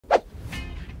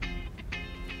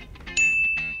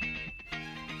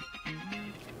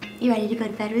You ready to go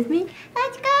to bed with me?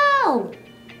 Let's go!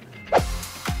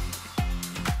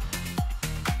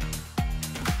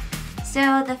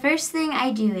 So the first thing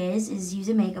I do is use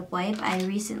a makeup wipe. I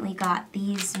recently got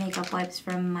these makeup wipes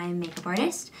from my makeup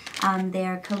artist. They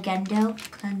are Koh Gen Do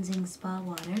Cleansing Spa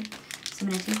Water. So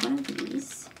I'm gonna take one of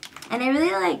these. And I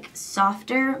really like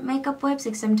softer makeup wipes.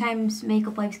 Like sometimes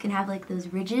makeup wipes can have like those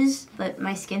ridges, but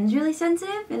my skin's really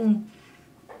sensitive and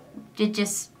it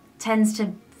just tends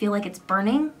to feel like it's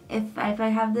burning if I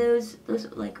have those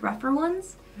like rougher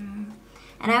ones.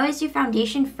 And I always do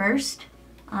foundation first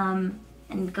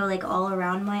and go like all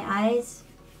around my eyes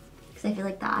because I feel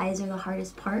like the eyes are the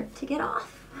hardest part to get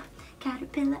off.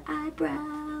 Caterpillar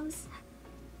eyebrows.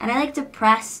 And I like to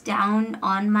press down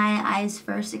on my eyes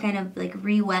first to kind of like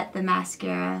re-wet the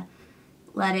mascara.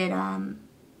 Let it,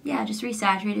 yeah, just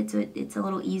resaturate it so it's a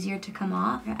little easier to come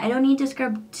off. I don't need to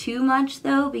scrub too much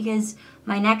though because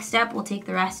my next step will take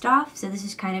the rest off. So this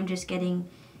is kind of just getting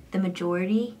the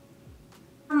majority.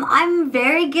 I'm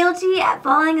very guilty at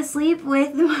falling asleep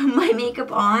with my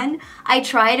makeup on. I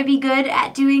try to be good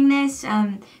at doing this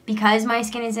because my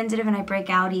skin is sensitive and I break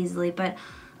out easily, but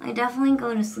I definitely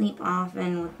go to sleep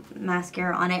often with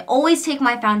mascara on. I always take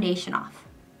my foundation off.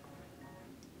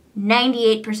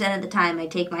 98% of the time I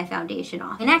take my foundation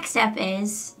off. The next step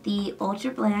is the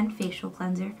Ultrabland facial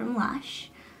cleanser from Lush.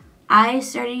 I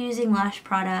started using Lush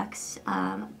products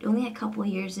only a couple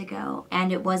years ago,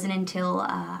 and it wasn't until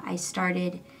I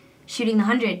started shooting the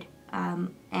 100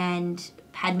 and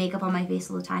had makeup on my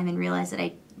face all the time and realized that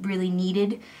I really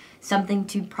needed something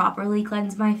to properly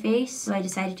cleanse my face. So I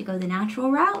decided to go the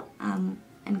natural route and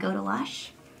go to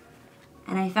Lush.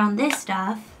 And I found this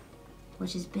stuff,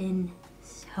 which has been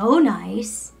so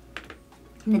nice.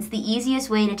 And it's the easiest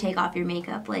way to take off your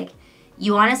makeup. Like,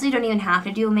 you honestly don't even have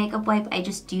to do a makeup wipe. I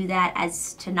just do that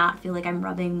as to not feel like I'm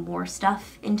rubbing more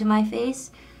stuff into my face.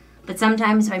 But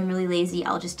sometimes if I'm really lazy,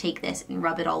 I'll just take this and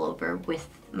rub it all over with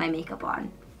my makeup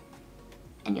on.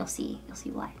 And you'll see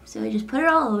why. So I just put it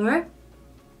all over.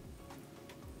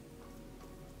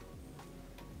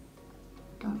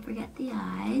 Don't forget the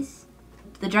eyes.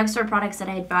 The drugstore products that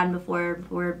I had found before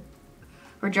were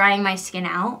drying my skin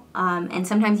out and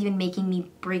sometimes even making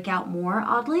me break out more,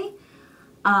 oddly.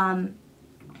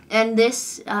 And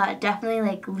this definitely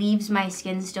like leaves my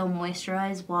skin still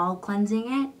moisturized while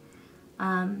cleansing it.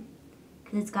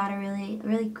 Because it's got a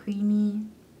really creamy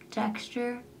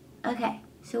texture. Okay,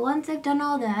 so once I've done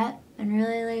all that and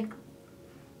really like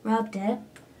rubbed it,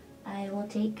 I will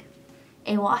take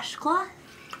a washcloth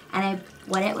and I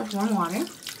wet it with warm water.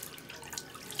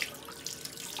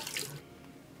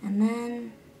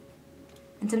 And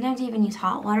sometimes I even use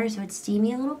hot water so it's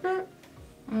steamy a little bit.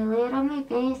 I lay it on my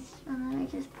face and then I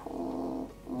just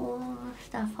pull all the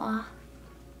stuff off.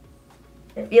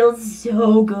 It feels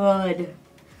so good.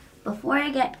 Before I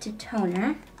get to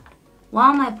toner,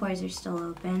 while my pores are still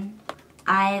open,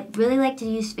 I really like to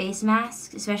use face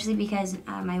masks, especially because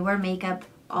I wear makeup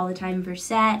all the time for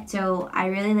set. So I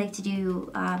really like to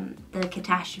do the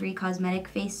Catastrophe cosmetic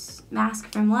face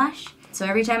mask from Lush. So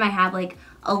every time I have like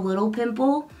a little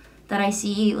pimple that I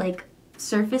see like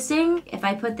surfacing, if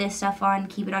I put this stuff on,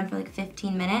 keep it on for like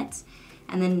 15 minutes,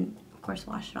 and then of course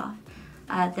wash it off,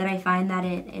 then I find that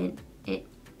it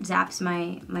zaps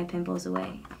my pimples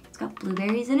away. It's got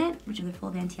blueberries in it, which are full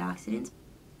of antioxidants.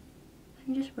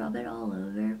 And just rub it all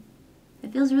over.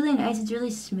 It feels really nice. It's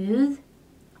really smooth.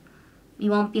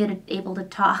 You won't be able to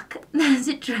talk as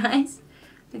it dries.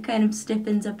 It kind of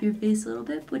stiffens up your face a little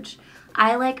bit, which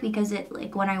I like because it,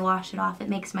 like, when I wash it off, it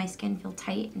makes my skin feel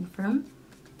tight and firm.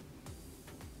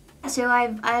 So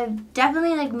I've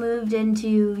definitely like moved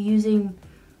into using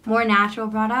more natural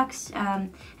products,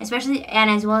 especially and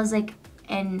as well as like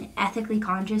ethically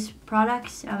conscious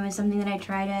products is something that I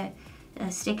try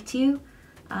to stick to.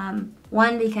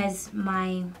 One, because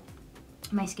my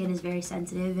skin is very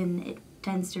sensitive and it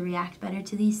tends to react better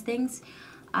to these things,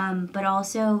 but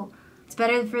also it's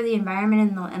better for the environment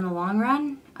in the long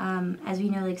run. As we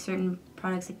know, like certain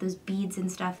products like those beads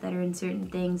and stuff that are in certain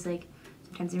things, like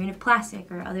sometimes they're made of plastic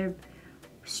or other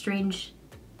strange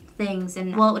things.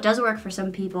 And while it does work for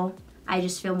some people, I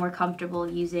just feel more comfortable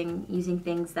using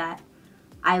things that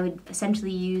I would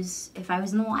essentially use if I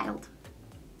was in the wild.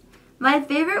 My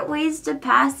favorite ways to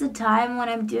pass the time when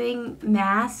I'm doing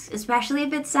masks, especially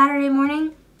if it's Saturday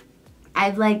morning,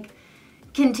 I've like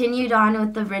continued on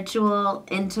with the ritual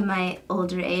into my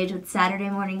older age with Saturday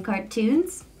morning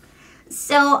cartoons.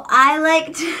 So I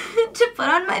like to put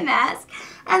on my mask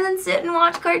and then sit and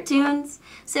watch cartoons,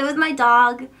 sit with my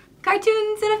dog,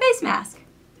 cartoons and a face mask.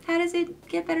 How does it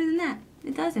get better than that?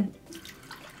 It doesn't.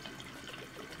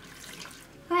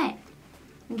 Right.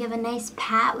 and give a nice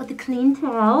pat with a clean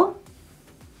towel.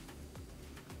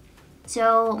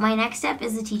 So my next step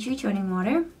is the tea tree toning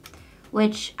water,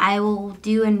 which I will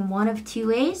do in one of two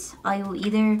ways. I will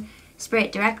either spray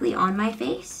it directly on my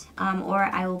face, or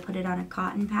I will put it on a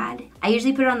cotton pad. I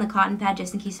usually put it on the cotton pad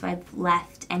just in case if I've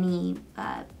left any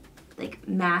like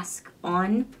mask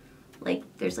on, like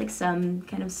there's like some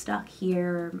kind of stuck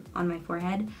here on my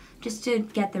forehead, just to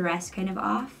get the rest kind of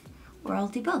off, or I'll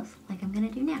do both, like I'm gonna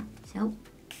do now. So,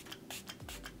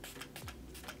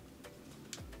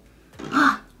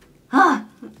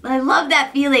 I love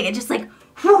that feeling. It just like,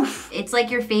 whew, it's like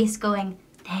your face going,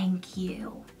 thank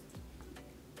you.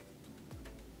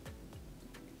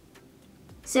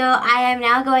 So I am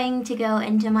now going to go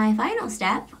into my final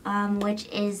step, which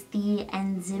is the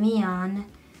Enzymion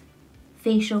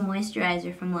facial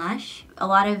moisturizer from Lush. A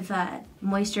lot of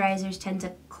moisturizers tend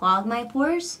to clog my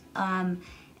pores,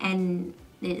 and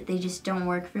they just don't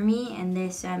work for me, and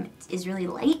this is really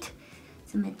light.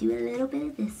 So I'm gonna do a little bit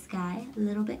of this guy. A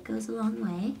little bit goes a long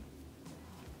way.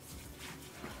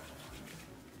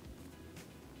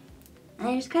 And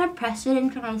I just kind of press it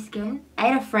into my skin. I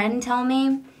had a friend tell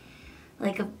me,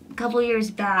 like a couple years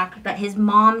back, that his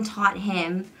mom taught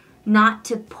him not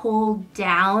to pull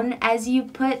down as you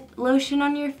put lotion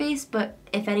on your face, but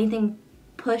if anything,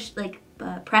 push, like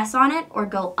press on it or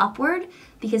go upward,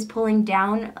 because pulling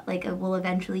down like it will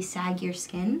eventually sag your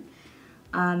skin.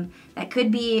 That could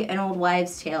be an old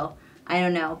wives' tale, I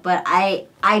don't know, but I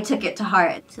took it to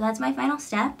heart. So that's my final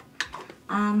step.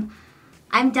 I'm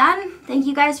done. Thank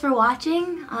you guys for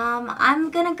watching.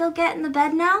 I'm gonna go get in the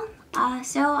bed now.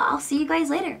 So I'll see you guys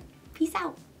later. Peace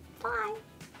out. Bye.